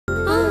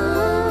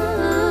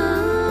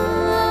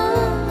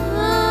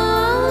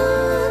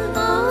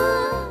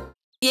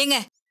ஏங்க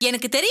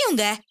எனக்கு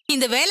தெரியுங்க,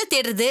 இந்த வேலை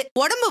தேடுறது,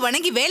 உடம்பு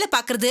வணங்கி வேலை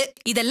பாக்குறது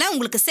இதெல்லாம்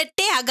உங்களுக்கு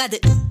செட்டே ஆகாது.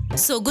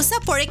 சொகுசா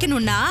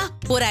பொழைக்கணும்னா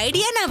ஒரு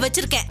ஐடியா நான்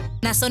வச்சிருக்கேன்.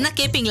 நான் சொன்னா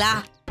கேப்பீங்களா?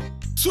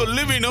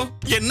 சொல்லு வீணு,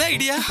 என்ன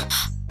ஐடியா?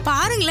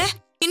 பாருங்களேன்,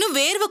 இன்னும்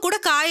வேர்வை கூட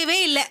காயவே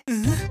இல்ல.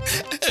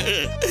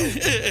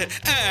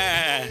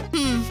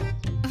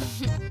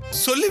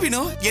 சொல்லு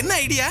வீணு, என்ன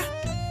ஐடியா?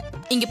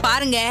 இங்க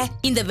பாருங்க,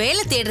 இந்த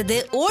வேலை தேடுறது,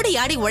 ஓடி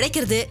ஆடி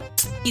உழைக்கிறது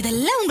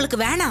இதெல்லாம் உங்களுக்கு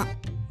வேணாம்.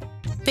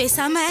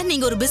 பேசாம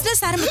நீங்க ஒரு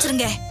பிசினஸ்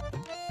ஆரம்பிச்சிருங்க.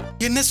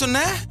 என்ன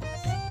சொன்ன?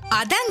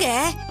 அதாங்க,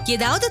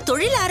 ஏதாவது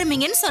தொழில்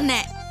ஆரம்பிங்கன்னு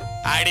சொன்னேன்.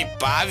 அடி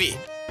பாவி,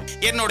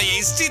 என்னோட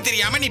ஹிஸ்டரி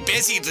தெரியாம நீ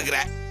பேசிட்டு இருக்கற.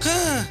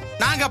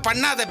 நாங்க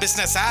பண்ணாத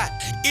பிசினஸா?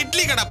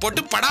 இட்லி கடை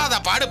போட்டு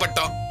படாத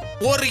பாடுபட்டோம்.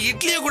 ஒரு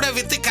இட்லியை கூட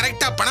வித்து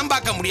கரெக்டா பணம்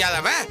பார்க்க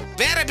முடியாதவன்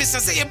வேற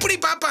பிசினஸ் எப்படி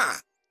பாப்பான்?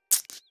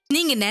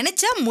 நீங்க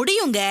நினைச்சா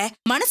முடியுங்க.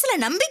 மனசுல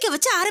நம்பிக்கை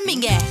வச்சு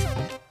ஆரம்பிங்க.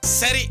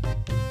 சரி,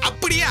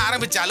 அப்படியே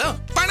ஆரம்பிச்சாலும்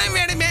பணம்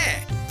வேணுமே.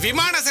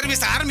 விமான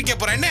சர்வீஸ் ஆரம்பிக்க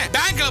போறேன்னு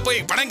பேங்க்ல போய்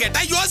பணம் கேட்டா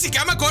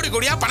யோசிக்காம கோடி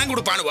கோடியா பணம்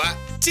கொடுப்பானுவா.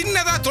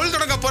 சின்னதா தொழில்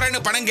தொடங்க போறேன்னு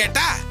பணம்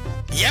கேட்டா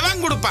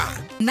எவன் கொடுப்பான்?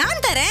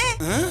 நான் தரேன்.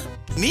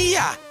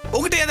 நீயா?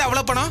 உங்ககிட்ட ஏதா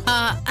அவ்வளவு பணம்?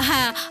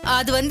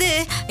 அது வந்து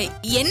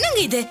என்னங்க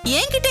இது,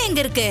 என்கிட்ட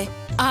எங்க இருக்கு?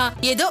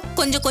 ஏதோ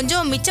கொஞ்சம்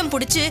கொஞ்சம் மிச்சம்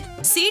புடிச்சு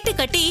சீட்டு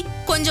கட்டி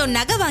கொஞ்சம்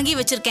நகை வாங்கி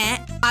வச்சிருக்கேன்.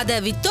 அத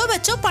வித்தோ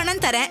வச்சோ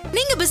பணம் தரேன்.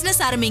 நீங்க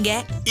பிசினஸ் ஆரம்பிங்க.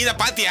 இத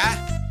பாத்தியா?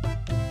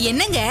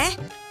 என்னங்க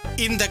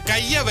இந்த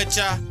கைய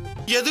வச்சா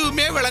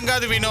எதுவுமே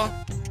விளங்காது வீணோ.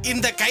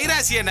 இந்த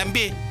கைராசிய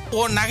நம்பி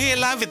உன்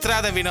நகையெல்லாம்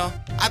வித்துறாத வீணோ.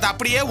 அத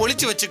அப்படியே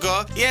ஒளிச்சு வச்சுக்கோ.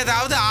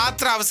 ஏதாவது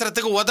ஆத்திர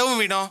அவசரத்துக்கு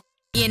உதவும் வீணோ.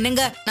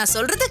 என்னங்க, நான்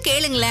சொல்றத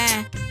கேளுங்களேன்.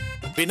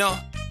 வீணோ,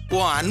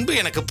 உன் அன்பு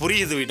எனக்கு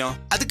புரியுது வீணோ.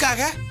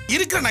 அதுக்காக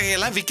இருக்கிற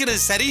நகையெல்லாம்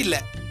விக்கிறது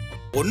சரியில்லை.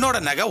 உன்னோட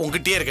நகை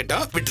உங்ககிட்டயே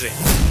இருக்கட்டும், விட்டுரு.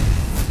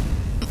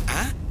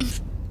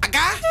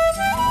 அக்கா,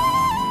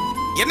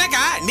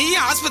 என்னக்கா நீ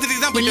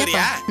ஆஸ்பத்திரிக்கு தான் போயிட்டு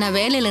வரியா? நான்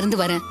வேலையில இருந்து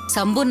வரேன்.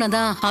 சம்பூர்ணா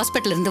தான்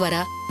ஹாஸ்பிட்டல்ல இருந்து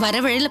வரா. வர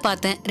வழியில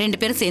பார்த்தேன், 2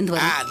 பேரும் சேர்ந்து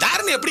வரோம்.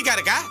 தாரணி எப்படிக்கா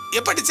இருக்கா?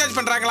 எப்ப டிஸ்சார்ஜ்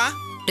பண்றாங்களா?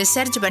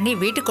 டிஸ்சார்ஜ் பண்ணி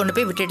வீட்டுக்கு கொண்டு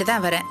போய் விட்டுட்டு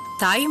தான் வரேன்.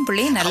 தாயும்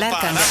பிள்ளையும் நல்லா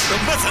இருக்காங்க.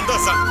 ரொம்ப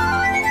சந்தோஷம்.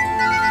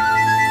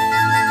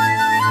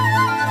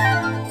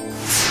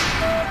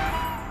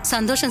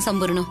 சந்தோஷம்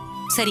சம்பூர்ணம்.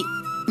 சரி,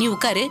 நீ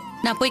உட்காரு,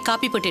 நான் போய்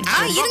காப்பி போட்டு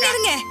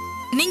இருங்க,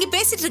 நீங்க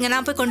பேசிட்டு இருங்க,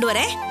 நான் போய் கொண்டு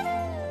வரேன்.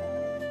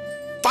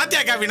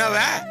 பாத்தியாக்கா வினோவ,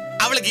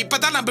 அவளுக்கு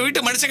இப்பதான் நம்ம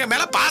வீட்டு மனுஷங்க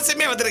மேல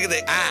பாசமே வந்திருக்குது.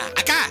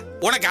 அக்கா,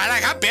 உனக்கு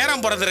அழகா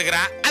பேரம்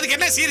பிறந்திருக்கிறா. அதுக்கு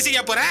என்ன சீர்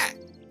செய்ய போற?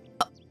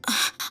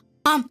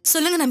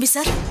 சொல்லுங்க நம்பி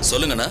சார்.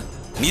 சொல்லுங்கண்ணா,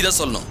 நீதான்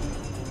சொல்லணும்.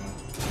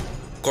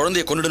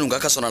 குழந்தைய கொண்டுட்டு உங்க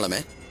அக்கா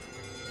சொன்னாலுமே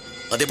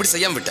அது எப்படி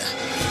செய்யாம விட்ட?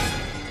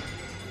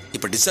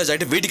 இப்ப டிஸ்சார்ஜ்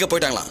ஆயிட்டு வீட்டுக்கு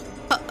போயிட்டாங்களா?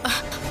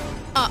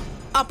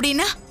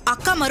 அப்படின்னா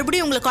அக்கா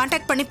மறுபடியும் உங்களை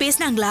காண்டாக்ட் பண்ணி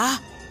பேசினாங்களா?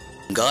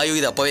 காயு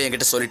இது அப்பவே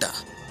என்கிட்ட சொல்லிட்டா.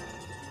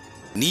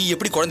 நீ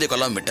எப்படி குழந்தைய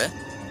கொல்லாம விட்ட?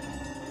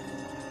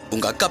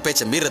 உங்க அக்கா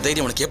பேச்ச மீற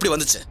தைரியம் உனக்கு எப்படி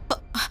வந்துச்சு?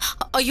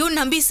 ஐயோ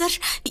நம்பி சார்,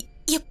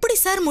 எப்படி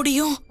சார்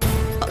முடியும்?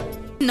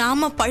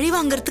 நாம பழி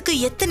வாங்கறதுக்கு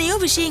எத்தனையோ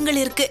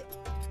விஷயங்கள் இருக்கு.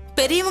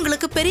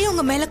 பெரியவங்களுக்கு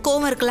பெரியவங்க மேல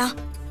கோவம் இருக்கலாம்,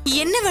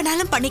 என்ன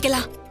வேணாலும்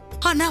பண்ணிக்கலாம்.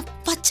 ஆனா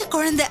பச்சை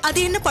குழந்தை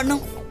அது என்ன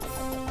பண்ணும்?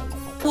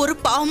 ஒரு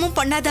பாவமும்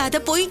பண்ணாத அத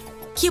போய்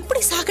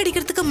எப்படி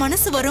சாகடிக்கிறதுக்கு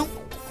மனசு வரும்?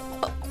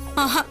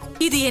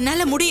 இது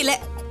என்னால முடியல.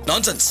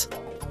 நான்சென்ஸ்.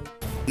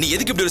 நீ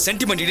எதுக்கு இப்படி ஒரு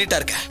சென்டிமெண்ட் இடிட்டா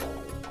இருக்க?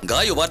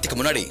 காயு வார்த்தைக்கு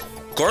முன்னாடி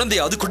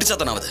குழந்தையாவது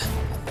குட்டிச்சாத்தனாவது.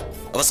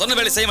 அவ சொன்ன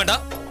வேலை செய்ய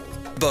வேண்டாம்.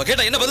 இப்ப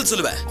கேட்டா என்ன பதில்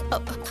சொல்லுவ?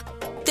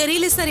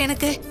 தெரியல சார்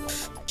எனக்கு.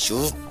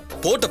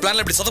 போட்ட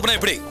பிளான்ல இப்படி சொதப்பனா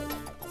எப்படி?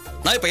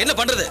 நான் இப்ப என்ன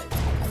பண்றது?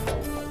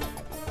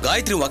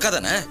 காயத்ரி உன் அக்கா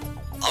தானே?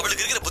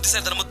 அவளுக்கு இருக்கிற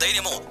புத்திசாலித்தனமும்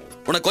தைரியமும்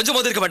உனக்கு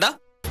கொஞ்சமாவது இருக்க வேண்டாம்?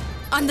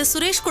 அந்த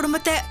சுரேஷ்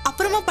குடும்பத்தை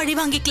அப்புறமா பழி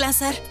வாங்கிக்கலாம்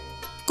சார்.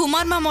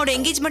 குமார் மாமாவோட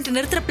என்கேஜ்மெண்ட்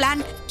நிறுத்துற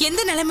பிளான்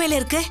எந்த நிலைமையில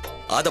இருக்கு?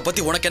 அத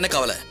பத்தி உனக்கு என்ன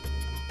கவலை?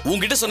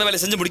 உன்கிட்ட சொன்ன வேலை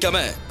செஞ்சு முடிக்காம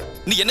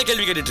நீ என்ன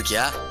கேள்வி கேட்டுட்டு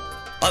இருக்கியா?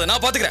 அத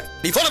நான் பாத்துக்கிறேன்.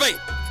 நீ போன பை.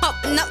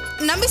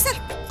 நம்பி சார்,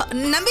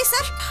 நம்பி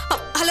சார்,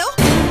 ஹலோ.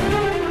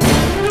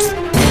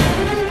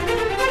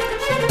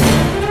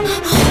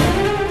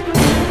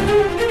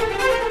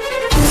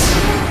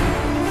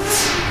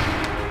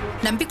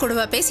 நம்பி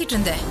கூடவா பேசிட்டு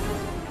இருந்த?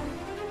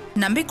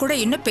 நம்பி கூட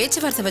இன்னும்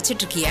பேச்சுவார்த்தை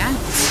வச்சிட்டு இருக்கியா?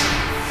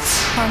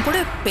 அவன் கூட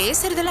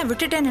பேசுறதெல்லாம்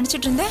விட்டுட்டேன்னு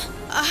நினைச்சிட்டு இருந்தேன்.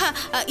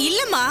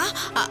 இல்லம்மா,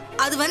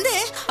 அது வந்து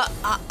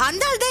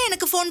அந்த ஆள் தான்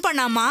எனக்கு போன்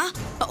பண்ணாமா.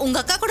 உங்க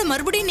அக்கா கூட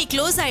மறுபடியும் நீ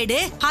க்ளோஸ் ஆயிடு,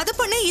 அத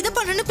பண்ணு இத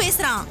பண்ணுன்னு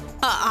பேசுறான்.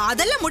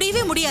 அதெல்லாம்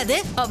முடியவே முடியாது,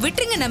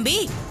 விட்டுருங்க நம்பி.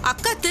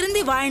 அக்கா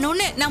திருந்தி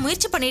வாழணும்னு நான்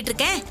முயற்சி பண்ணிட்டு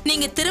இருக்கேன்.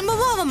 நீங்க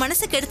திரும்பவும் அவன்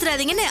மனசை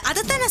கெடுத்துறாதீங்கன்னு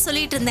அதைத்தான் நான்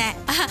சொல்லிட்டு இருந்தேன்.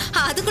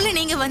 அதுக்குள்ள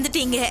நீங்க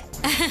வந்துட்டீங்க.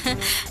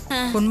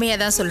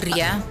 உண்மையாதான்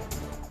சொல்றியா?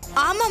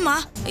 ஆமாமா,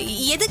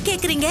 எது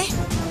கேக்குறீங்க?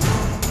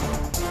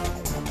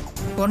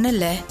 ஒண்ணு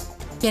இல்ல,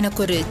 எனக்கு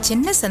ஒரு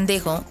சின்ன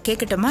சந்தேகம்,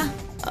 கேக்கட்டுமா?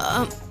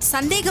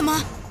 சந்தேகமா?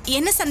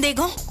 என்ன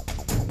சந்தேகம்?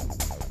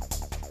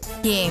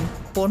 ஏன்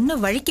பொண்ணு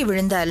வழிக்கு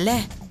விழுந்தால,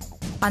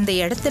 அந்த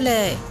இடத்துல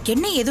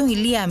எண்ணெய் எதுவும்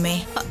இல்லையாமே?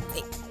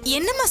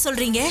 என்னம்மா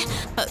சொல்றீங்க?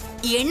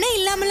 எண்ணெய்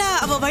இல்லாமலா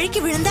அவ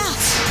வழிக்கு விழுந்தா?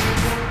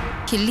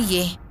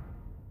 இல்லையே,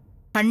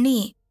 அண்ணி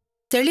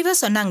தெளிவா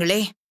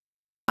சொன்னாங்களே.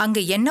 அங்க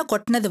எண்ணெய்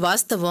கொட்டினது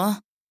வாஸ்தவம்.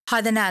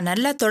 அதை நான்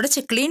நல்லா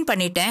தொடச்சு கிளீன்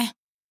பண்ணிட்டேன்.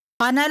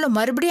 ஆனாலும்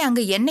மறுபடியும்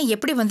அங்க என்ன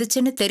எப்படி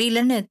வந்துச்சுன்னு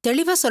தெரியலன்னு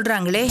தெளிவா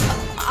சொல்றாங்களே.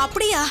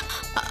 அப்படியா?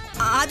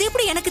 அது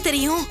எப்படி எனக்கு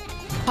தெரியும்?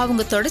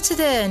 அவங்க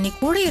தொடச்சத நீ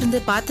கூட இருந்து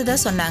பார்த்ததா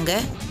சொன்னாங்க.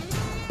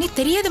 நீ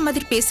தெரியாத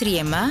மாதிரி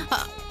பேசுறியேம்மா.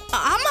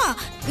 ஆமா,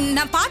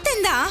 நான்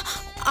பார்த்தேன் தான்.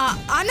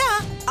 ஆனா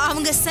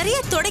அவங்க சரியா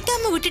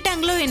துடைக்காம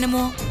விட்டுட்டாங்களோ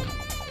என்னமோ.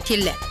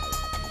 இல்ல,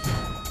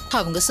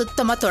 அவங்க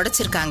சுத்தமா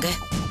தொடச்சிருக்காங்க.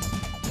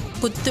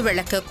 குத்து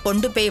விளக்க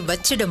கொண்டு போய்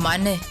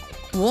வச்சிடுமான்னு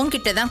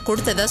உன்கிட்ட தான்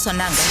கொடுத்ததா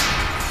சொன்னாங்க.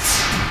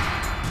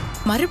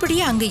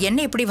 மறுபடியும் அங்க என்ன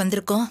எப்படி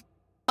வந்திருக்கும்?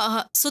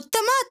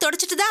 சுத்தமா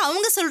தொடச்சிட்டு தான்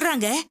அவங்க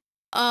சொல்றாங்க.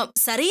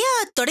 சரியா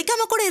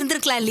துடைக்காம கூட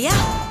இருந்திருக்கலாம் இல்லையா?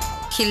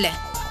 இல்ல,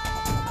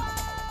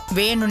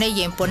 வேணுனே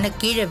என் பொண்ணை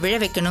கீழே விழ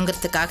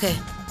வைக்கணுங்கிறதுக்காக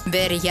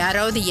வேற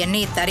யாராவது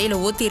எண்ணெயை தரையில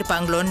ஊத்தி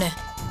இருப்பாங்களோன்னு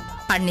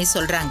அண்ணி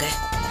சொல்றாங்க.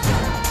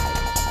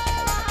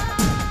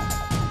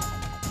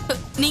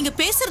 நீங்க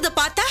பேசுறத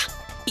பார்த்தா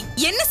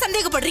என்ன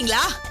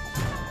சந்தேகப்படுறீங்களா?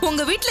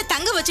 உங்க வீட்டுல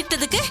தங்க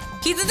வச்சுக்கிட்டதுக்கு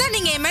இதுதான்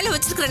நீங்க என் மேல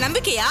வச்சிருக்கிற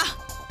நம்பிக்கையா?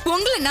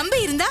 உங்களை நம்பி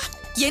இருந்தா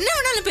என்ன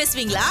வேணாலும்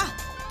பேசுவீங்களா?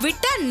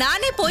 விட்டா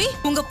நானே போய்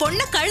உங்க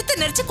பொண்ணை கழுத்தை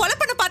நெரிச்சு கொலை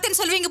பண்ண பார்த்தேன்னு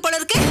சொல்வீங்க போல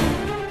இருக்கு.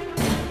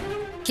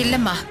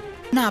 இல்லம்மா,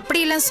 நான்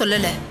அப்படியெல்லாம்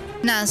சொல்லல.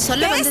 நான்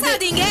சொல்ல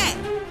பேசாதீங்க.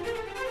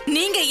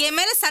 நீங்க என்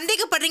மேல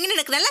சந்தேகப்படுறீங்கன்னு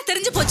எனக்கு நல்லா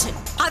தெரிஞ்சு போச்சு.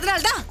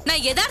 அதனாலதான்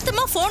நான்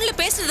யதார்த்தமா போன்ல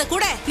பேசுறத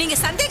கூட நீங்க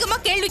சந்தேகமா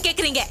கேள்வி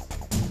கேக்குறீங்க.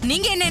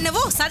 நீங்க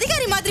என்னவோ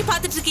சதிகாரி மாதிரி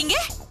பாத்துட்டு இருக்கீங்க.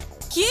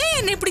 ஏன்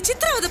என்ன இப்படி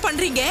சித்திரவதை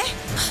பண்றீங்க?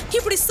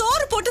 இப்படி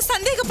சோறு போட்டு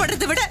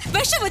சந்தேகப்படுறதை விட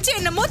விஷம் வச்சு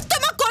என்ன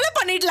மொத்தமா கொலை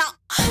பண்ணிடலாம்.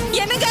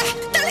 என்னங்க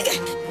தள்ளுங்க.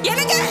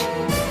 என்னங்க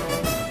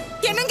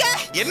என்னங்க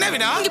என்ன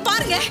வினா? இங்க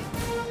பாருங்க,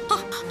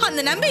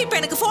 அந்த நம்பி இப்ப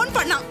எனக்கு போன்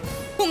பண்ணான்.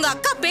 உங்க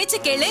அக்கா பேச்ச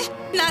கேளு,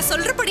 நான்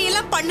சொல்றபடி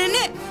எல்லாம்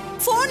பண்ணுன்னு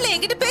போன்ல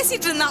என்கிட்ட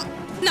பேசிட்டு இருந்தான்.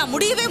 நான்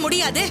முடியவே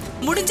முடியாது,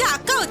 முடிஞ்ச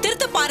அக்காவை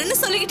திருத்த பாருன்னு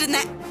சொல்லிக்கிட்டு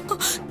இருந்தேன்.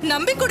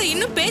 நம்பி கூட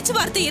இன்னும்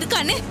பேச்சுவார்த்தை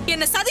இருக்கான்னு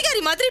என்ன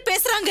சதிகாரி மாதிரி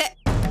பேசுறாங்க.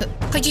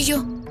 ஐயோ,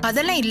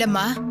 அதெல்லாம்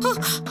இல்லம்மா.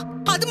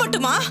 அது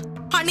மட்டுமா?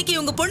 அன்னைக்கு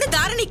உங்க பொண்ணு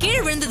தாரணி கீழே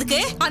விழுந்ததுக்கு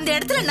அந்த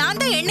இடத்துல நான்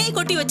தான் எண்ணெயை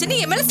கொட்டி வச்சேன்னு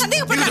என் மேல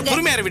சந்தேகப்படுறாங்க.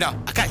 பொறுமையா விடா.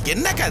 அக்கா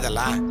என்னக்கா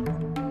இதெல்லாம்?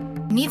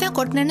 நீதான்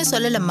கொட்டினன்னு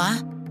சொல்லலம்மா.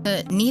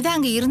 நீதான்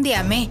அங்க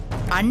இருந்தியாமே.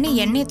 அண்ணி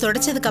எண்ணெயை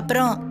தொடச்சதுக்கு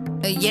அப்புறம்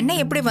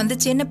எண்ணெய் எப்படி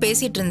வந்துச்சுன்னு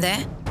பேசிட்டு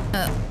இருந்தேன்.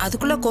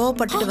 அதுக்குள்ள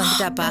கோவப்பட்டுட்டு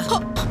வந்துட்டாப்பா.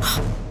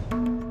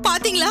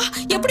 பாத்தீங்களா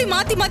எப்படி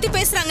மாத்தி மாத்தி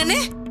பேசுறாங்கன்னு?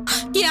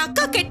 என்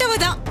அக்கா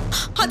கெட்டவதான்,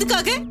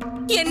 அதுக்காக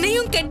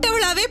என்னையும்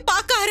கெட்டவளாவே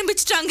பார்க்க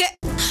ஆரம்பிச்சுட்டாங்க.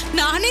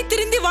 நானே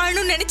திருந்தி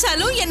வாழணும்னு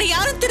நினைச்சாலும் என்னை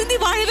யாரும் திருந்தி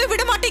வாழவே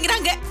விட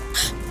மாட்டேங்கிறாங்க.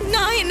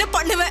 நான் என்ன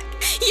பண்ணுவேன்?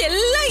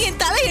 எல்லாம் என்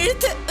தலை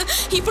எழுத்து.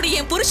 இப்படி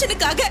என்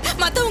புருஷனுக்காக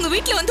மத்தவங்க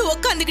வீட்டுல வந்து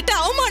உக்காந்துக்கிட்டு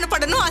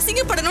அவமானப்படணும்,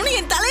 அசிங்கப்படணும்னு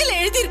என் தலையில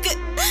எழுதி இருக்கு.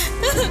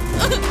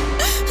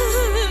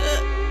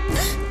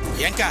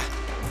 ஏங்கா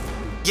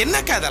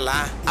என்னக்கா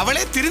இதெல்லாம்?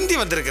 அவளே திருந்தி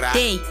வந்திருக்கிறா.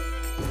 டேய்,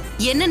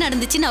 என்ன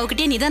நடந்துச்சுன்னு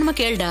அவகிட்டே நிதானமா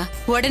கேளுடா.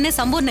 உடனே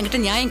சம்பூர்ண கிட்ட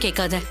நியாயம்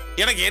கேட்காத.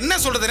 எனக்கு என்ன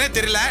சொல்றதுனே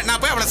தெரியல.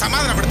 நான் போய் அவளை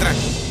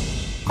சமாதானப்படுத்துறேன்.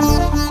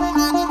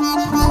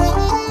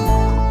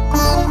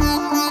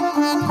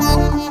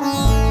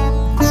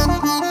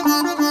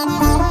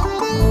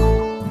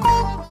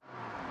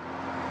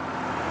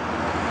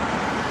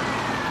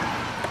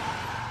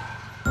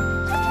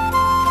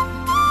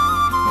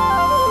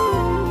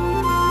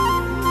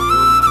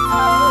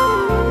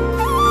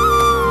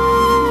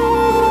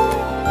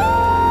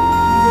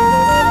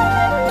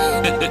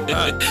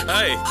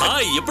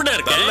 ஹாய், எப்படிடா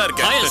இருக்க? நல்லா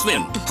இருக்க. ஹாய்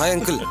அஸ்வின். Hi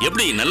uncle.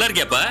 எப்படி நல்லா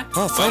இருக்கியாப்பா?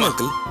 Fine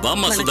uncle.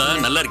 வாமா சுதா,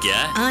 நல்லா இருக்கியா?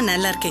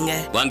 நல்லா இருக்கேங்க.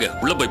 வாங்க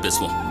உள்ள போய்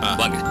பேசுவோம்.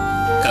 வாங்க.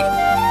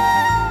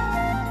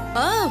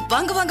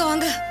 வாங்க வாங்க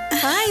வாங்க.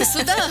 ஹாய்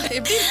சுதா,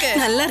 எப்படி இருக்க?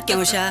 நல்லா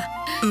இருக்கேன் உஷா.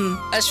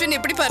 அஸ்வின்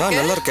எப்படி பாருங்க?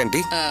 நல்லா இருக்கேன்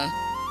ஆண்டி.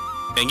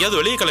 எங்கயாவது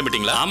வெளியே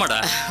கிளம்பிட்டீங்களா? ஆமாடா,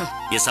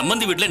 என்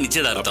சம்பந்தி வீட்ல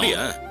நிச்சயதார்த்தம்.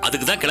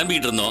 அதுக்கு தான்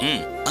கிளம்பிட்டு இருந்தோம்.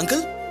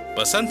 அங்கிள்.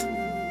 வசந்த்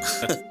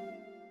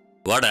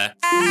வாடா.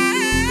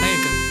 Hi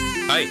uncle.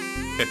 ஹாய்,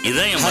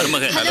 இதான் என்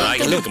மருமக.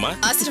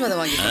 ஆசீர்வாதம்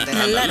வாங்கிக்கோங்க.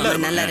 நல்லா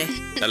இருங்க.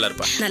 நல்லா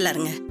இருப்பா. நல்லா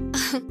இருங்க.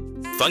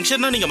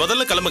 ஃபங்க்ஷன்னா நீங்க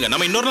முதல்ல கிளம்புங்க,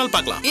 நம்ம இன்னொரு நாள்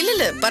பார்க்கலாம்.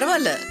 இல்ல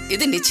பரவாயில்ல,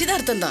 இது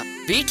நிச்சயதார்த்தம் தான்.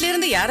 வீட்ல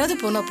இருந்து யாராவது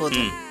போனா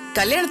போதும்.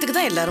 கல்யாணத்துக்கு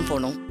தான் எல்லாரும்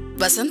போகணும்.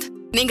 வசந்த்,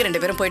 நீங்க 2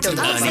 பேரும் போயிட்டு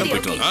வாங்க.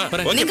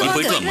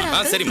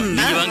 சரிம்மா,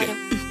 நீங்க வாங்க.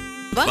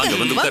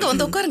 வாங்க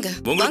வந்து உட்காருங்க.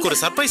 உங்களுக்கு ஒரு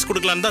சர்ப்ரைஸ்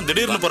கொடுக்கலான்னு தான்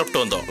திடீர்னு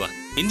புறப்பட்டு வந்தோம்.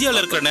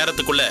 இந்தியால இருக்கிற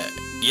நேரத்துக்குள்ள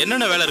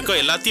என்னென்ன வேலை இருக்கோ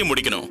எல்லாத்தையும்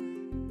முடிக்கணும்.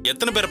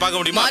 எத்தனை பேர்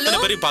பார்க்க முடியுமோ அத்தனை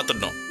பேரையும்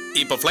பார்த்துடணும்.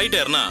 இப்ப ஃளைட்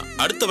ஏறினா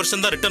அடுத்த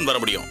வருஷம் தான் ரிட்டர்ன் வர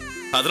முடியும்.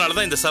 அதனால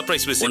தான் இந்த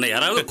சர்ப்ரைஸ் விசிட். உன்னை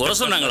யாராவது குறை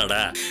சொன்னாங்களாடா?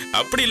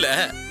 அப்படி இல்ல,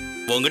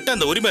 உங்ககிட்ட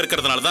அந்த உரிமை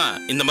இருக்கிறதுனால தான்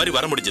இந்த மாதிரி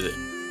வர முடிஞ்சது.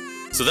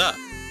 சுதா,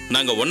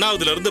 நாங்க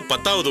 1ஆவதுல இருந்து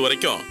 10ஆவது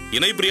வரைக்கும்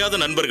இணை பிரியாத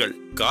நண்பர்கள்.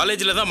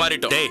 காலேஜ்ல தான்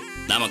மாறிட்டோம். டேய்,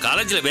 நாம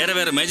காலேஜ்ல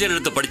வேற மேஜர்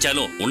எடுத்து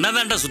படிச்சாலும்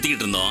ஒன்னாதான்டா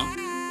சுத்திக்கிட்டு இருந்தோம்.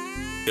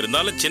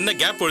 இருந்தாலும் சின்ன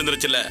கேப்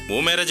விழுந்துருச்சுல.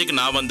 உன் மேரேஜுக்கு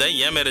நான் வந்தேன்,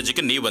 என்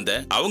மேரேஜுக்கு நீ வந்த.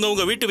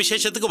 அவங்க வீட்டு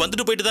விசேஷத்துக்கு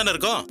வந்துட்டு போயிட்டு தானே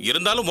இருக்கோம்.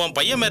 இருந்தாலும் உன்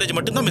பையன் மேரேஜ்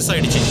மட்டும் தான் மிஸ்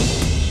ஆயிடுச்சு.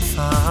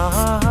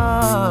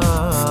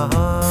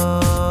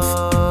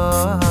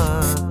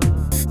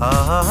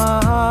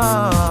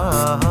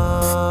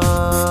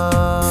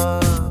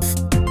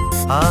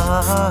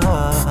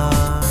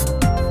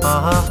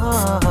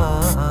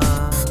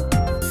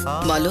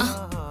 மாலு,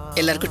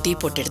 எல்லாருக்கும் டீ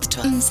போட்டு எடுத்துட்டு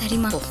வா.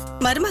 சரிம்மா.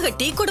 மருமக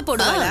டீ கூட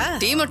போடுவாளா?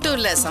 டீ மட்டும்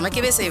இல்ல,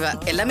 சமைக்கவே செய்வா.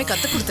 எல்லாமே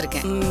கத்து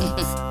கொடுத்துருக்கேன்.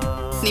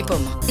 நீ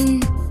போம்மா.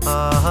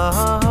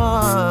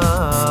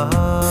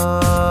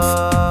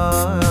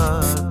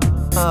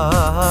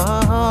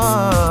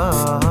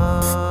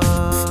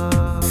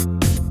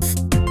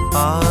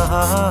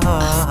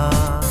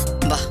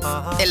 வா,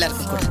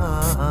 எல்லாருக்கும் கூட.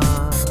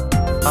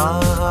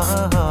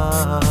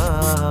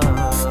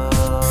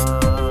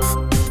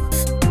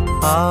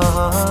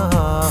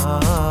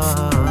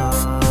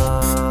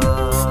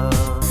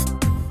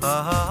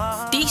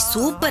 Tea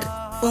super.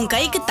 உன்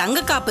கைக்கு தங்க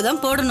காப்பு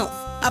தான் போடணும்.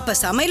 அப்ப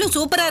சமையலும்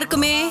சூப்பரா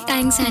இருக்குமே.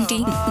 Thanks aunty.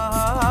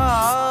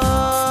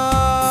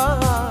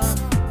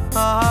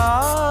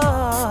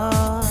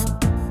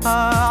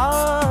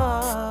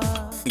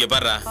 இங்க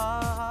பாருடா,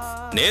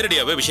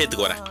 நேரடியாவே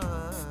விஷயத்துக்கு வரேன்.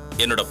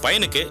 என்னோட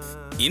பையனுக்கு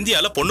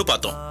இந்தியால பொண்ணு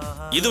பார்த்தோம்.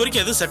 இது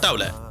வரைக்கும் எதுவும் செட்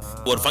ஆகல.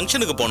 ஒரு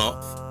ஃபங்க்ஷனுக்கு போனோம்.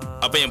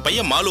 அப்ப என்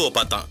பையன் மாலுவை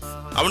பார்த்தான்.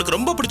 அவனுக்கு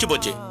ரொம்ப பிடிச்சு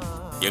போச்சு.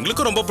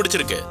 எங்களுக்கும் ரொம்ப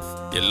பிடிச்சிருக்கு.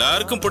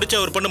 எல்லாருக்கும் பிடிச்ச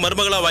ஒரு பொண்ணு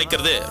மருமகளா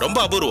வாய்க்கிறது ரொம்ப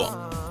அபூர்வம்.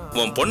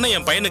 உன் பொண்ணை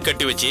என் பையனுக்கு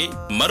கட்டி வச்சு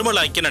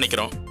மருமகளா ஆக்க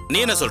நினைக்கிறோம். நீ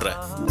என்ன சொல்ற?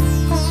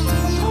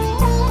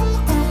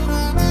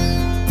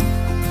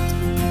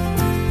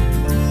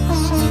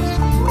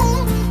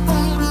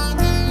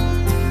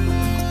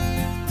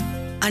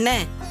 அண்ணே,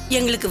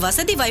 எங்களுக்கு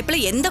வசதி வாய்ப்புல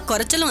எந்த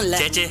குறைச்சலும் இல்ல.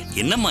 சேச்சே,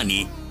 என்னம்மா நீ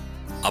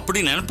அப்படி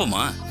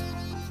நினைப்பமா?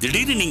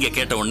 திடீர்னு நீங்க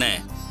கேட்ட உடனே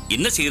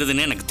என்ன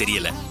செய்யறதுன்னு எனக்கு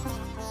தெரியல.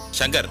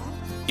 சங்கர்,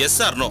 எஸ்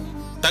ஆர் நோ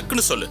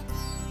டக்குன்னு சொல்லு.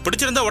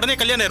 பிடிச்சிருந்தா உடனே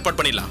கல்யாணம் ஏற்பாடு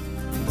பண்ணிடலாம்.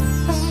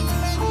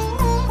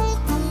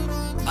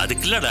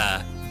 அதுக்கு இல்லடா,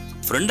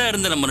 ஃப்ரெண்டா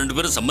இருந்த நம்ம 2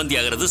 பேரும் சம்பந்தி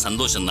ஆகிறது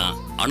சந்தோஷம்தான்.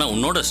 ஆனா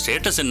உன்னோட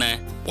ஸ்டேட்டஸ் என்ன?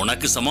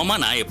 உனக்கு சமமா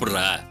நான்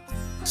எப்படிடா?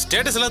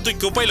 ஸ்டேட்டஸ் எல்லாம்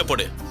தூக்கி குப்பையில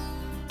போடு.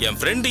 என்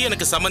ஃப்ரெண்டு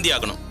எனக்கு சம்பந்தி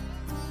ஆகணும்.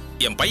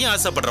 என் பையன்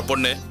ஆசைப்படுற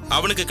பொண்ணு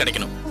அவனுக்கு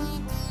கிடைக்கணும்.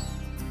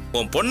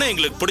 உன் பொண்ணை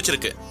எங்களுக்கு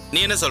பிடிச்சிருக்கு. நீ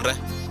என்ன சொல்ற?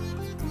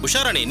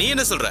 உஷாராணி, நீ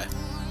என்ன சொல்ற?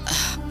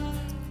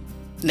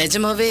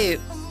 நிஜமாவே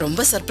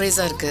ரொம்ப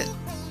சர்ப்ரைஸா இருக்கு.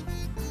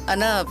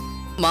 ஆனா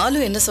மாலு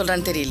என்ன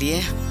சொல்றான்னு தெரியலையே.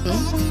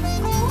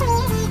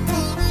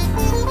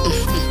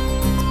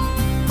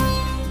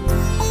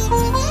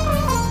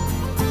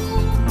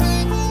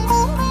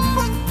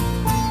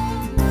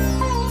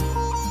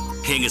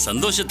 எங்க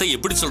சந்தோஷத்தை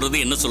எப்படி சொல்றது,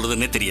 என்ன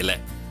சொல்றதுன்னே தெரியல.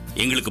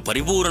 எங்களுக்கு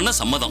பரிபூரண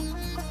சம்மதம்.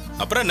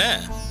 அப்புறம் என்ன,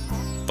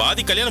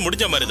 பாதி கல்யாணம்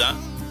முடிஞ்ச மாதிரிதான்.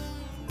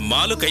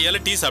 மாலு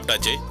கையால டீ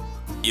சாப்பிட்டாச்சு.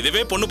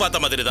 இதுவே பொண்ணு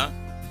பார்த்த மாதிரி தான்.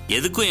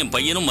 எதுக்கும் என்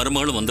பையனும்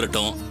மருமகளும்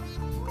வந்துட்டோம்.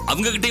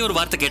 அவங்க கிட்டே ஒரு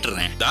வார்த்தை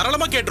கேட்டுறேன்.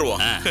 தாராளமா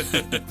கேட்டுருவோம்.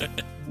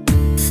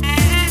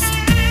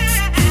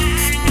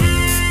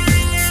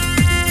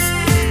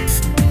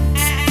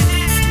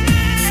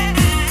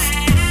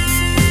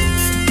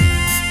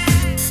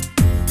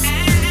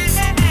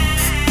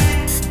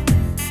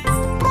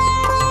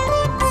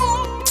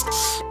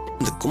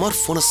 இந்த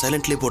குமார் போனை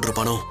சைலண்ட்லயே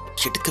போட்டிருப்பானோ,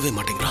 எடுக்கவே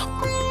மாட்டேங்கிறான்.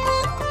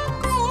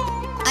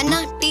 அண்ணா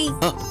டீ.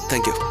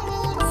 தேங்க்யூ.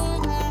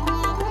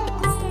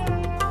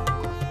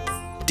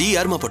 டீ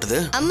யாருமா போட்டது?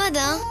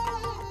 அம்மாதான்.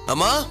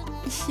 அம்மா,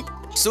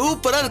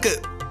 சூப்பரா இருக்கு.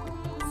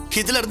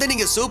 இதுல இருந்து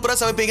நீங்க சூப்பரா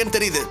சமைப்பீங்கன்னு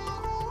தெரியுது.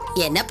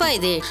 என்னப்பா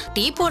இது,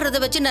 டீ போடுறத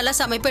வச்சு நல்லா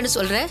சமைப்பேன்னு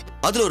சொல்ற?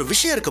 அதுல ஒரு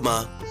விஷயம் இருக்குமா,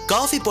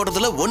 காஃபி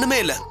போடுறதுல ஒண்ணுமே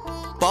இல்ல.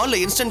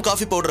 பால்ல இன்ஸ்டன்ட்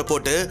காஃபி பவுடரை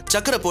போட்டு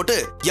சக்கரை போட்டு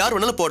யார்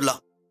வேணாலும்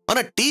போடலாம்.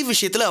 ஆனா டீ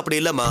விஷயத்துல அப்படி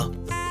இல்லம்மா.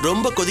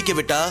 ரொம்ப கொதிக்க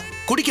விட்டா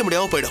குடிக்க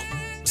முடியாம போயிடும்.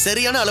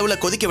 சரியான அளவுல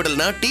கொதிக்க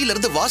விடலனா டீல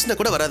இருந்து வாசனை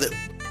கூட வராது.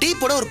 டீ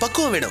போட ஒரு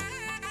பக்குவம் வேணும்.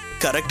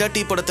 கரெக்டா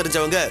டீ போட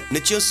தெரிஞ்சவங்க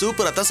நிச்சயம்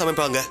சூப்பரா தான்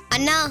சமைப்பாங்க.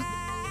 அண்ணா,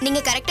 நீங்க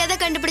கரெக்டா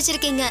தான்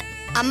கண்டுபிடிச்சிருக்கீங்க.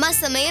 அம்மா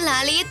சமையல்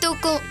ஆளையே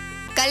தூக்கும்.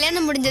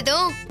 கல்யாணம்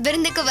முடிஞ்சதும்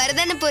விருந்துக்கு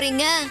வரதானே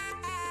போறீங்க.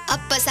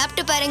 அப்ப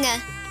சாப்பிட்டு பாருங்க.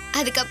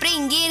 அதுக்கப்புறம்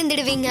இங்கேயே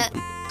இருந்துடுவீங்க.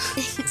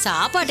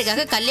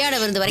 சாப்பாட்டுக்காக கல்யாண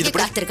விருந்து வரைக்கும்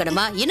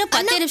காத்திருக்கணுமா? இன்னும்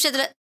 10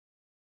 நிமிஷத்துல.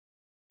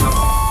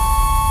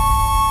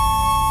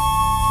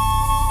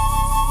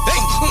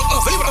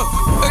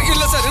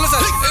 இல்ல சார், இல்ல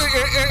சார்,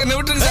 என்ன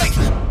விட்டுருங்க சார்.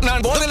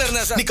 நான் போதையில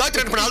இருந்தேன் சார். நீ காத்து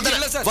ரெட் பண்ண ஆள்தானே?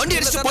 வண்டி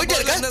அடிச்சு போயிட்டே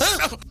இருக்க.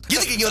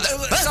 எதுக்கு இங்க வந்த?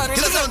 சார்,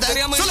 இல்ல சார்,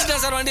 தெரியாம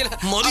வந்துட்டேன் சார் வண்டியில.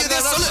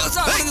 மரியாதையா சொல்லு.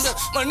 சார், விடுங்க சார்.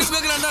 மன்னிப்பு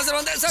கேக்குறேன் சார்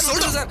வந்தேன். சார்,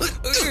 விடுங்க சார்.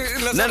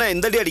 இல்ல சார். என்ன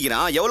இந்த அடி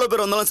அடிக்கிறான்? எவ்வளவு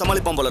பேர் வந்தாலும்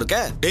சமாளிப்பான் போல இருக்க.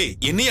 டேய்,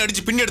 என்னையும்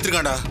அடிச்சு பின்னி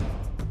எடுத்துருக்கான்டா.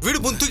 வீடு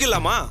பூந்து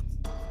தூக்கிடலாமா?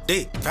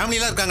 டேய், ஃபேமிலி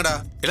எல்லாம் இருக்காங்கடா.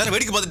 எல்லாரும்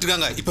வேடிக்கை பார்த்துட்டு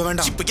இருக்காங்க. இப்ப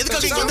வேண்டாம். இப்ப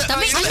எதுக்காக இங்க வந்த?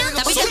 தம்பி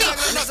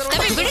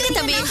விடுங்க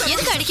தம்பி.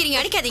 எதுக்கு அடிக்கிறீங்க?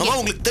 அடிக்காதீங்க. அம்மா,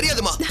 உங்களுக்கு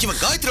தெரியாதுமா,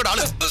 இவன் காயத்ரியோட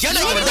ஆளு.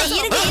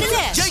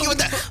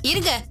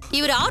 இருங்க,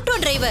 இவர் ஆட்டோ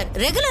டிரைவர்.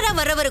 ரெகுலரா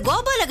வர்றவர்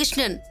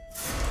கோபாலகிருஷ்ணன்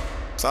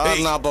சார்.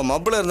 நான் அப்ப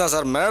மப்புல இருந்தா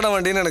சார். மேடம்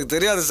வண்டின்னு எனக்கு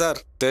தெரியாது சார்.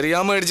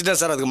 தெரியாம அடிச்சிட்டேன்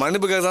சார். அதுக்கு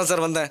மன்னிப்பு கேட்க தான்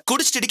சார் வந்தேன்.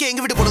 குடிச்சிட்டு அடிக்க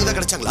எங்க வீட்டு போனதா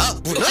கிடைச்சாங்களா?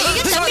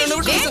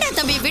 வேண்டாம்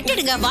தம்பி,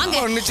 விட்டுடுங்க. வாங்க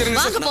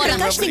வாங்க போலாம்.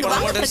 பிரகாஷ், நீங்க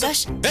வாங்க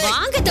பிரகாஷ்.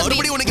 வாங்க தம்பி.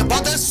 மறுபடியும் உனக்கு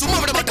பார்த்தா சும்மா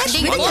விட மாட்டேன்.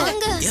 நீங்க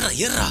போங்க. ஏறா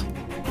ஏறா.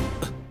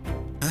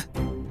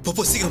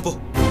 போ சீக்கிரம் போ.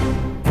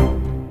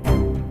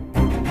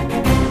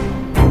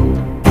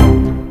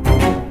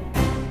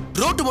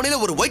 ரோட்டு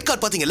முனையில ஒரு ஒயிட்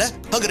கார் பாத்தீங்கல்ல?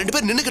 அங்க 2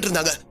 பேர் நின்னுக்கிட்டு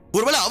இருந்தாங்க.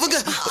 ஒருவேளை அவங்க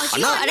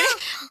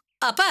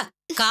அப்பா,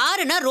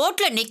 காருனா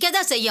ரோட்ல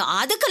நிக்கதான் செய்யும்.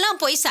 அதுக்கெல்லாம்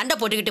போய் சண்டை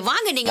போட்டுக்கிட்டு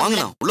வாங்க. நீங்க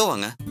வாங்க, உள்ள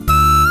வாங்க.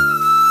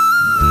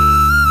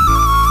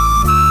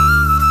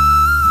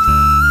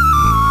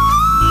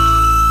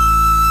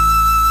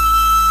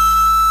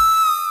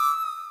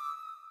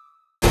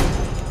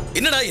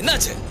 என்னடா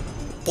என்னாச்சு?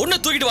 பொண்ணை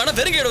தூக்கிட்டு வானா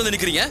வெறுங்கையோட வந்து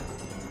நிக்கிறீங்க.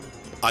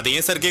 அதை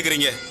ஏன் சார்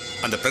கேக்குறீங்க?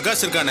 அந்த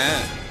பிரகாஷ் இருக்கானே,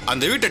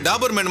 அந்த வீட்டை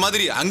டாபர்மேன்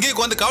மாதிரி அங்கேயே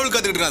உட்காந்து காவல்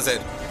காத்துக்கிட்டு இருக்கான்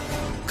சார்.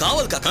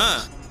 காவல் காக்கா?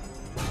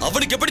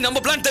 அவனுக்கு எப்படி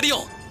நம்ம பிளான்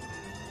தெரியும்?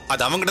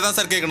 அது அவங்ககிட்ட தான்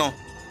சார் கேட்கணும்.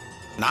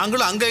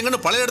 நாங்களும் அங்க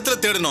எங்கன்னு பல இடத்துல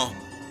தேடணும்.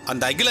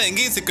 அந்த அகிலா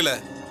எங்கேயும் சிக்கல.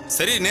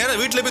 சரி, நேரா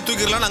வீட்டுல போய்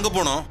தூக்கிடலாம்னு அங்க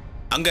போனோம்.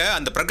 அங்க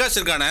அந்த பிரகாஷ்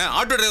இருக்கானே,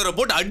 ஆட்டோ டிரைவரை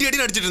போட்டு அடி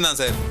அடி அடிச்சிட்டு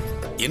இருந்தான் சார்.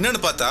 என்னன்னு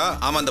பார்த்தா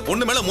அவன் அந்த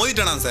பொண்ணு மேல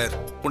மோதிட்டானான் சார்.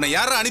 உன்னை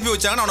யாரை அனுப்பி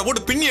வச்சாங்கன்னு அவனை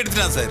போட்டு பின்னி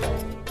எடுத்துட்டான் சார்.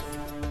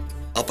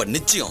 அப்ப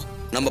நிச்சயம்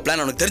நம்ம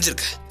பிளான் அவனுக்கு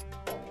தெரிஞ்சிருக்கு.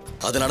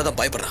 அதனாலதான்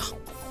பயப்படுறான்.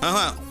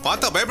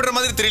 பார்த்தா பயப்படுற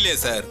மாதிரி தெரியலையே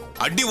சார்.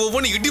 அடி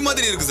ஒவ்வொன்றும் இடி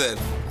மாதிரி இருக்கு சார்.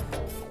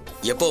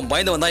 எப்பவும்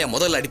பயந்து வந்தா என்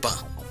முதல்ல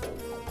அடிப்பான்.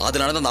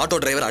 அதனாலதான் அந்த ஆட்டோ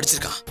டிரைவர்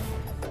அடிச்சிருக்கான்.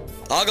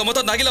 ஆக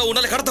மொத்தம் அந்த அகிலா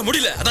உன்னால கடத்த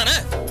முடியல, அதானே?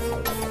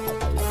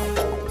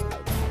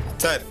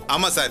 சார்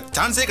ஆமா சார்,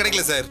 சான்ஸே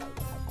கிடைக்கல சார்.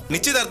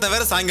 நிச்சயதார்த்தம்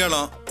வேற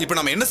சாயங்காலம். இப்ப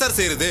நம்ம என்ன சார்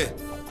செய்யறது?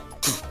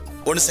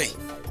 ஒண்ணு செய்.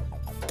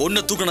 பொண்ணு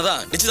தூக்குனதா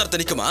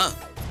நிச்சயதார்த்தம் நிக்குமா?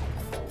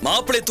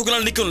 மாப்பிள்ளை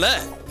தூக்குனாலும் நிக்கும்ல.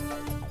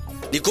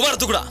 நீ குமார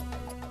தூக்குடா.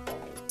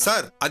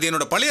 சார் அது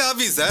என்னோட பழைய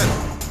ஆபீஸ் சார்.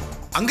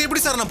 அங்க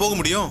எப்படி சார் நான் போக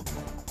முடியும்?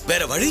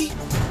 வேற வழி?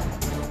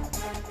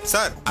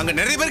 சார் அங்க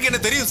நிறைய பேருக்கு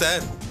என்ன தெரியும்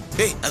சார்.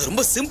 ஏய், அது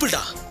ரொம்ப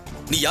சிம்பிள்டா.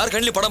 நீ யார்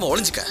கண்ணில படாம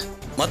ஒளிஞ்சுக்க.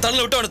 மத்த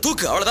ஆளுங்களை விட்டு அவனை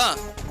தூக்கு, அவ்வளவுதான்.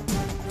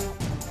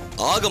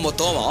 ஆக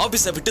மொத்தம்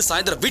ஆபீஸை விட்டு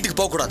சாயந்தரம் வீட்டுக்கு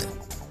போக கூடாது.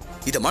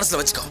 இத மனசுல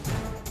வச்சுக்கோ.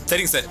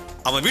 சரிங்க சார்.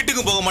 அவன்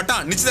வீட்டுக்கும் போக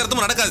மாட்டான்,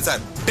 நிச்சயதார்த்தமும் நடக்காது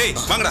சார். டேய்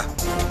வாங்கடா.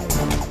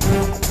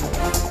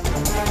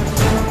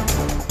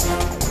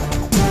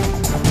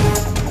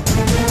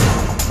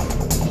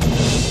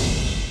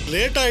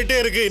 லேட் ஆயிட்டே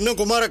இருக்கு, இன்னும்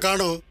குமார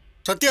காணோம்.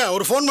 சத்யா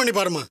ஒரு ஃபோன் பண்ணி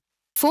பாருமா.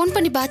 ஃபோன்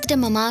பண்ணி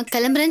பார்த்துட்டேன் மாமா,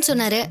 கிளம்புறேன்னு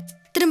சொன்னாரு.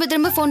 திரும்ப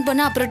திரும்ப ஃபோன்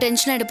பண்ணா அப்புறம்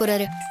டென்ஷன் ஆயிட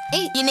போறாரு.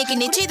 ஏய், இன்னைக்கு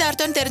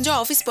நிச்சயதார்த்தம் தெரிஞ்சோ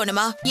ஆபீஸ்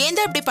போணுமா? ஏன்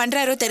தான் இப்படி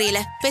பண்றாரோ தெரியல.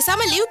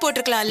 பேசாம லீவ்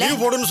போட்டுருக்கலாம்ல.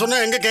 லீவ் போடுன்னு சொன்னா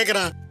எங்க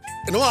கேக்குறான்?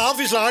 என்னவோ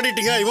ஆபீஸ்ல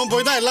ஆடிட்டீங்க, இவன்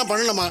போய் தான் எல்லாம்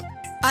பண்ணணுமா?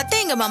 அத்தை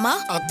எங்க மாமா?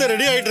 அத்தை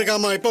ரெடி ஆயிட்டு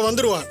இருக்காமா, இப்ப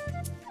வந்துருவா.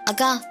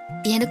 அக்கா,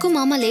 எனக்கும்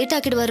மாமா லேட்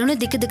ஆக்கிடுவாருன்னு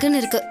திக்கு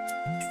திக்குன்னு இருக்கு.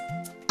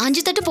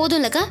 5 தட்டு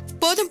போதும்லக்கா?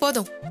 போதும்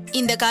போதும்.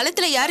 இந்த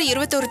காலத்துல யாரு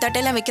 21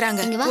 தட்டெல்லாம்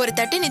வைக்கிறாங்க? ஒரு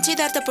தட்டு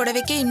நிச்சயதார்த்த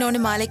புடவைக்கு, இன்னொன்னு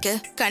மாலைக்கு.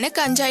 கணக்கு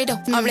 5 ஆயிடும்,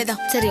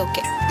 அவ்வளவுதான். சரி,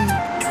 ஓகே.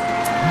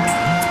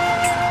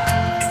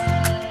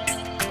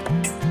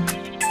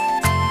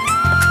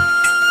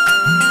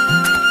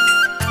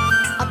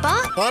 அப்பா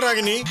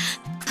வாராகினி.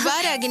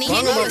 வாராகினி,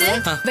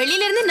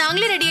 வெளியில இருந்து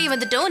நாங்களே ரெடி ஆகி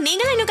வந்துட்டோம்.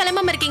 நீங்களும் இன்னும்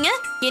கிளம்பாம இருக்கீங்க.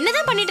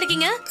 என்னதான் பண்ணிட்டு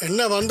இருக்கீங்க?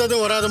 என்ன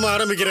வந்ததும் வராதமா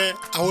ஆரம்பிக்கிறேன்.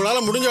 அவங்களால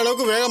முடிஞ்ச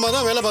அளவுக்கு வேகமா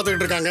தான் வேலை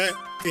பார்த்துக்கிட்டு இருக்காங்க.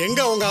 எங்க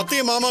உங்க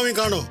அத்தையும் மாமாவையும்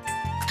காணோம்.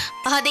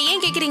 அதை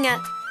ஏன் கேக்குறீங்க?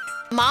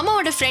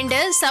 மாமாவோட ஃப்ரெண்டு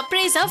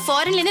சர்ப்ரைஸா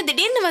ஃபாரின்ல இருந்து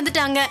திடீர்னு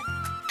வந்துட்டாங்க.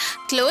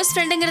 க்ளோஸ்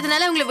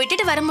ஃப்ரெண்டுங்கிறதுனால அவங்களை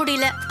விட்டுட்டு வர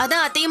முடியல.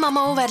 அதான் அத்தையும்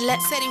மாமாவும் வரல.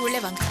 சரி, உள்ள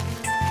வாங்க.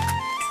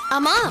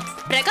 ஆமா,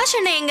 பிரகாஷ்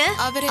அண்ணா எங்க?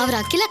 அவர்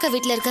அகிலாக்கா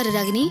வீட்ல இருக்காரு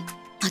ராகினி.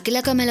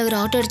 அகிலாக்கா மேல ஒரு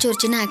ஆட்டோ அடிச்சு ஒரு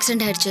சின்ன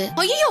ஆக்சிடென்ட் ஆயிடுச்சு.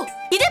 ஐயோ,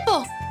 இதே போ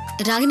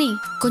ராகினி,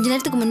 கொஞ்ச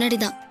நேரத்துக்கு முன்னாடி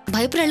தான்.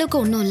 பயப்படுற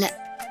அளவுக்கு ஒண்ணும் இல்ல.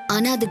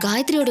 ஆனா அது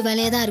காயத்ரியோட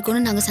வேலையா தான்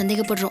இருக்கும்னு நாங்க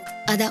சந்தேகப்படுறோம்.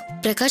 அதான்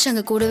பிரகாஷ்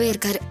அங்க கூடவே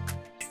இருக்காரு.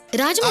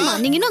 ராஜமாமா,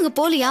 நீங்க இன்னும் அங்க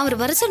போலியா?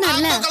 அவர் வர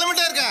சொன்னார்ல.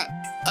 கிளம்பிட்டே இருக்கேன்.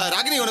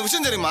 ராகினி, ஒரு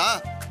விஷயம் தெரியுமா?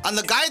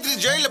 அந்த காயத்ரி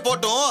ஜெயில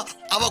போட்டும்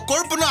அவ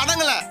கொழுப்புன்னு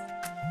அடங்கல.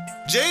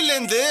 ஜெயில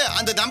இருந்து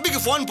அந்த நம்பிக்கு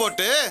போன்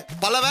போட்டு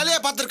பல வேலையை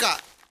பார்த்திருக்கா.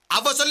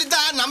 அவ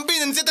சொல்லித்தான் நம்பி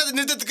நிச்சயத்தை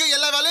நிறுத்தத்துக்கு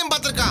எல்லா வேலையும்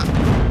பார்த்திருக்கா.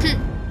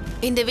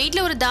 இந்த வீட்ல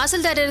ஒரு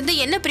தாசில்தார் இருந்து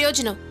என்ன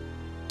பிரயோஜனம்?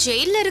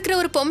 ஜெயில இருக்கிற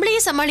ஒரு பொம்பளையை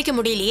சமாளிக்க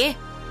முடியலையே.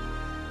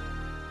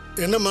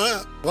 என்னம்மா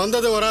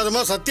வந்தது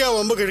வராதமா சத்யா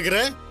வம்புக்கு இருக்கிற?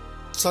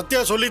 சத்யா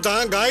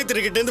சொல்லித்தான்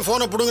காயத்ரி கிட்ட இருந்து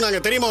போனை புடுங்கினாங்க,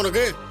 தெரியுமா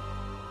உனக்கு?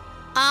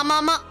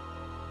 ஆமாமா,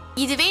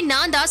 இதுவே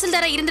நான்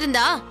தாசில்தாரா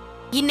இருந்திருந்தா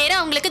இந்நேரம்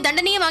அவங்களுக்கு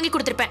தண்டனையே வாங்கி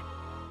கொடுத்திருப்பேன்.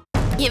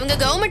 இவங்க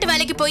கவர்மெண்ட்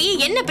வேலைக்கு போய்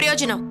என்ன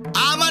பிரயோஜனம்?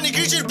 ஆமா, நீ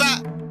கிழிச்சிருப்ப.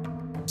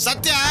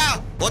 சத்யா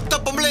ஒத்த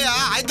பொம்பளையா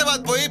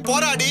ஹைதராபாத் போய்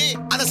போராடி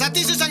அந்த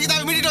சதீஷ்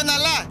சங்கீதாவை மீட்டிட்டு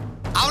வந்தால,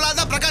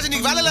 அவளாதான் பிரகாஷ்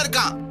இன்னைக்கு வேலையில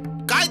இருக்கான்.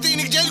 காயத்ரி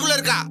இன்னைக்கு ஜெயிலுக்குள்ள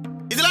இருக்கா.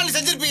 இதெல்லாம் நீ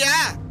செஞ்சிருப்பிய?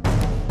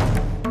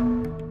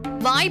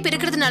 வாய்ப்பு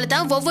இருக்கிறதுனால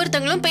தான்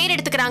ஒவ்வொருத்தங்களும் பெயர்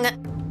எடுத்துக்கிறாங்க.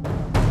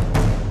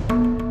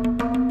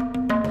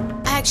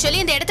 ஆக்சுவலி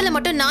இந்த இடத்துல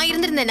மட்டும் நான்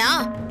இருந்திருந்தேனா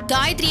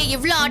காயத்ரியை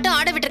இவ்ளோ ஆட்டம்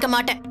ஆட விட்டுருக்க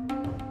மாட்டேன்.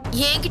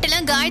 என்கிட்ட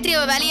எல்லாம்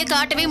காயத்ரியோட வேலையை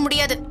காட்டவே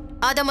முடியாது.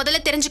 அத முதல்ல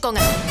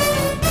தெரிஞ்சுக்கோங்க.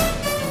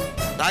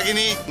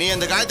 ராகினி, நீ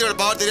அந்த காயத்ரியோட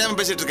பவர் தெரியாம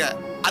பேசிட்டு இருக்க.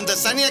 அந்த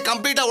சனியை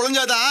கம்ப்ளீட்டா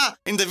ஒளிஞ்சாதான்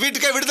இந்த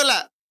வீட்டுக்கே விடுதல.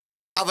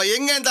 அவ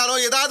எங்க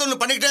இருந்தாலும் ஏதாவது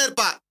ஒண்ணு பண்ணிக்கிட்டே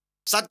இருப்பா.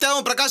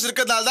 சத்யாவும் பிரகாஷ்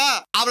இருக்கிறதுனால தான்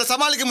அவளை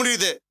சமாளிக்க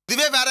முடியுது.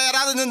 இதுவே வேற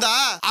யாராவது இருந்தா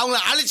அவங்க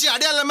அழிச்சு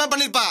அடையாளமே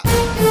பண்ணிருப்பா.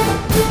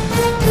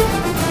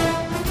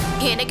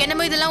 எனக்கு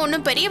என்னமோ இதெல்லாம்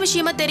ஒண்ணும் பெரிய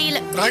விஷயமா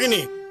தெரியல.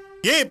 ராகினி,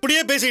 ஏன்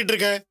இப்படியே பேசிக்கிட்டு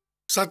இருக்க?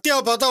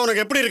 சத்யாவை பார்த்தா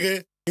உனக்கு எப்படி இருக்கு?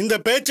 இந்த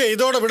பேச்சை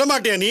இதோட விட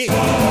மாட்டியா நீ?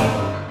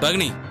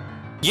 ராகினி,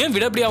 ஏன்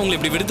விடப்படியா அவங்களை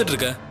இப்படி விடுத்துட்டு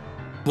இருக்க?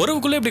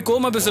 உறவுக்குள்ள இப்படி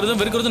கோமா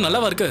பேசுறதும் வெறுக்கிறதும்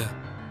நல்லாவா இருக்கு?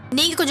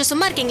 நீங்க கொஞ்சம்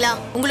சும்மா இருக்கீங்களா?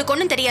 உங்களுக்கு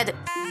ஒண்ணும் தெரியாது.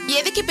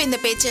 எதுக்கு இப்ப இந்த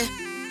பேச்சு?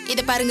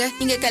 இத பாருங்க,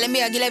 நீங்க கிளம்பி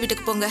அகிலா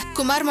வீட்டுக்கு போங்க.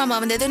 குமார் மாமா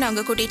வந்தது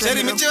நாங்க கூட்டிட்டு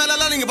சரி, மிச்ச வேலை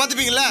எல்லாம் நீங்க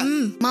பாத்துப்பீங்களா?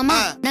 மாமா,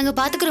 நாங்க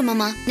பாத்துக்கிறோம்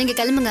மாமா. நீங்க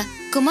கிளம்புங்க.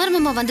 குமார்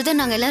மாமா வந்ததும்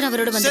நாங்க எல்லாரும்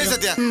அவரோட சரி வந்துறோம்.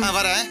 சத்யா,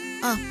 வரேன்.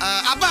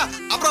 அப்பா,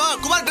 அப்புறம்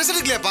குமார் ட்ரெஸ்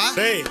எடுக்கலையாப்பா?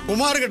 டேய்,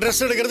 குமாருக்கு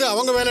ட்ரெஸ் எடுக்கிறது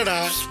அவங்க வேலைடா.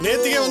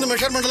 நேத்திக்கே வந்து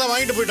மெஷர்மெண்ட் எல்லாம்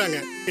வாங்கிட்டு போயிட்டாங்க.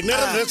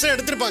 இன்னும் ட்ரெஸ்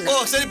எடுத்துப்பாங்க.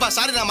 ஓ சரிப்பா,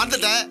 சாரி, நான்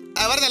மறந்துட்டேன்.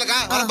 வரதலக்கா,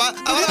 வரப்பா.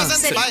 வரப்பா,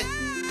 சரி, பாய்.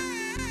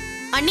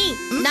 அண்ணி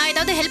நான்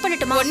ஏதாவது ஹெல்ப்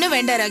பண்ணட்டுமா? ஒன்னும்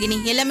வேண்டாம் ராகினி,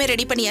 எல்லாமே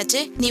ரெடி பண்ணியாச்சு,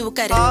 நீ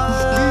உட்காரு.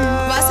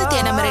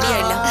 வாசத்தியா, நம்ம ரெடி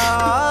ஆயிடலாம்.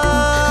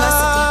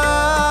 வாசத்தியா,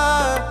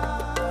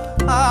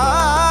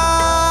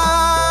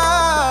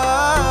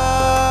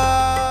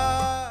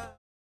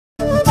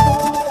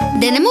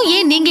 தினமும்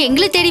ஏன் நீங்க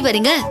எங்களை தேடி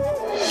வரீங்க?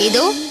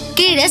 ஏதோ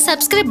கீழே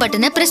சப்ஸ்கிரைப்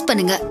பட்டனை பிரஸ்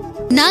பண்ணுங்க,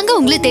 நாங்க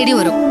உங்களை தேடி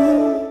வரோம்.